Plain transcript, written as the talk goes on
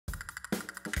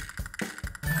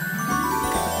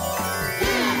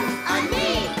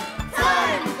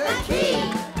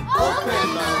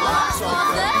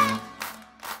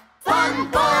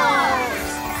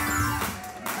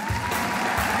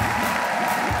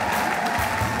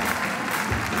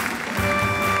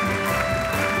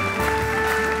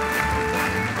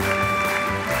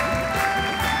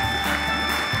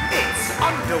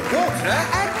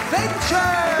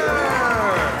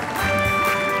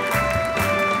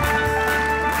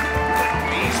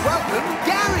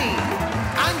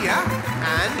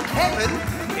gentlemen,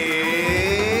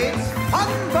 it's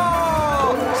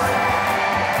Funbox!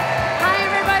 Hi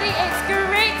everybody, it's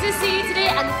great to see you today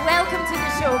and welcome to the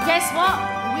show. Guess what?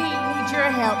 We need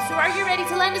your help. So are you ready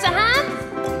to lend us a hand?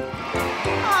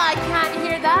 Oh, I can't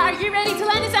hear that. Are you ready to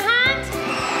lend us a hand?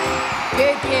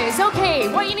 Good news. Okay,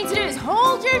 what you need to do is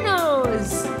hold your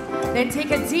nose, then take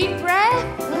a deep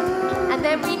breath, and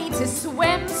then we need to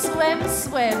swim, swim,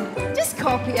 swim. Just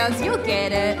copy us, you'll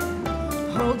get it.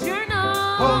 Hold your nose.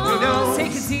 Hold your nose.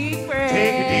 Take a deep breath.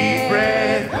 Take a deep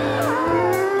breath.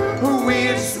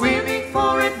 We're swimming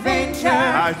for adventure.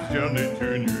 I Johnny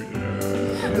turn you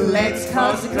down. Let's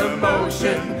cause a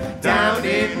commotion down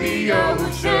in the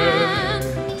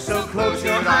ocean. So close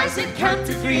your eyes and count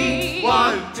to 3.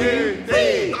 1, 2,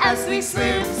 3. As we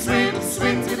swim, swim,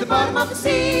 swim to the bottom of the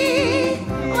sea.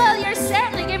 Well, you're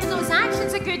certainly giving those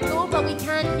actions a good go, but we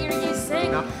can't hear you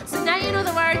sing. No. So now you know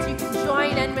the words, you can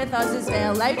join in with us as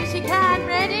well. Loud as you can.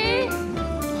 Ready?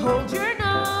 Hold your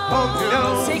nose. Hold your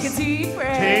nose. Take a deep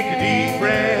breath. Take a deep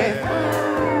breath.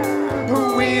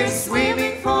 We're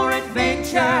swimming for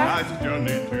adventure. I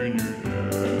Johnny turn you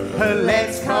down.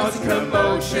 Let's cause a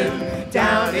commotion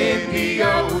down in the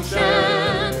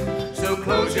ocean. So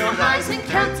close your eyes and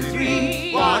count to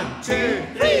 3. 1, 2,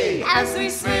 3. As we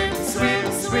swim,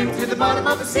 swim, Swim to the bottom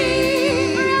of the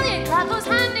sea. Brilliant, clap those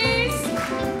handies.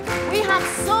 We have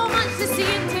so much to see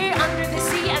and do under the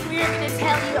sea, and we're going to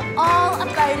tell you all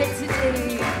about it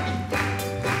today.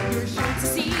 You're sure to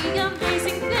see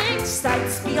amazing things,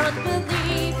 sights beyond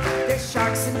belief. There's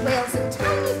sharks and whales and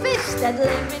tiny fish that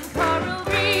live in coral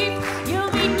reef.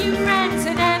 You'll meet new friends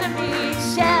and enemies,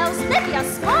 shells, maybe a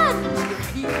sponge.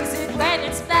 Use it when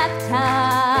it's bath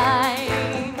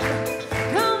time.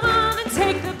 Come on and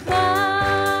take the plunge.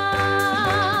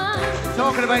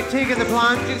 Talking about taking the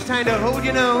plunge, it's time to hold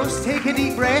your nose, take a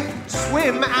deep breath,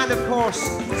 swim, and of course,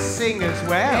 sing as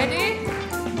well. Ready?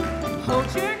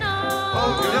 Hold your nose.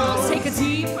 Hold your nose. Take a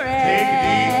deep breath. Take a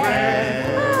deep breath.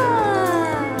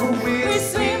 We're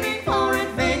swimming for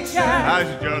adventure. I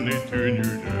Johnny turn you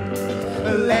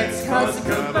down. Let's cause a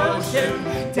commotion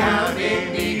down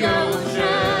in the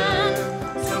ocean.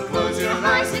 So close your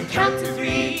eyes and count to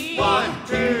 3. 1,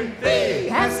 2, 3.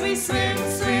 As we swim,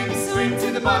 swim, Swim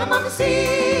to the bottom of the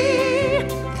sea.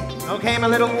 Okay, my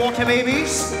little water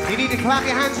babies, you need to clap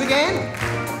your hands again.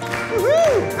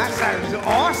 Woohoo! That sounds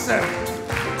awesome.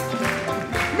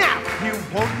 Now, you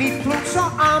won't need floats or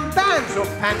armbands or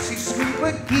fancy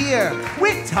scuba gear.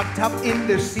 We're tucked up in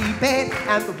the seabed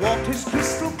and the water's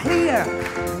crystal clear.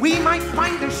 We might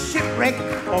find a shipwreck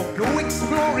or go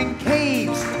exploring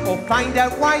caves or find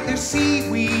out why there's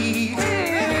seaweed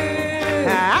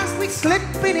as we slip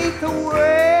beneath the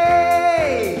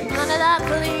waves. None of that,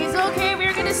 please. Okay,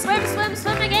 we're gonna swim, swim,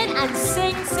 swim again and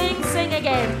sing, sing, sing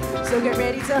again. So get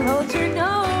ready to hold your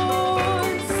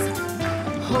nose.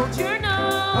 Hold your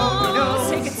nose. Hold your nose.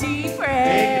 Take a deep breath.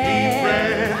 Take a deep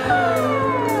breath.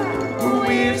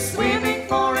 We're swimming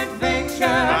for adventure.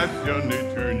 I Johnny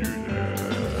turn you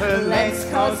down. Let's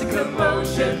cause a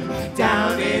commotion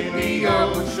down in the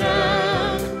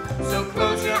ocean. So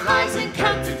close your eyes and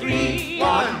count to 3.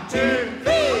 1, 2,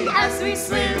 3. As we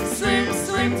swim, swim,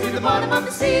 Swim to the bottom of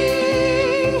the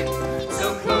sea.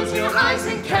 So close your eyes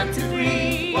and count to 3.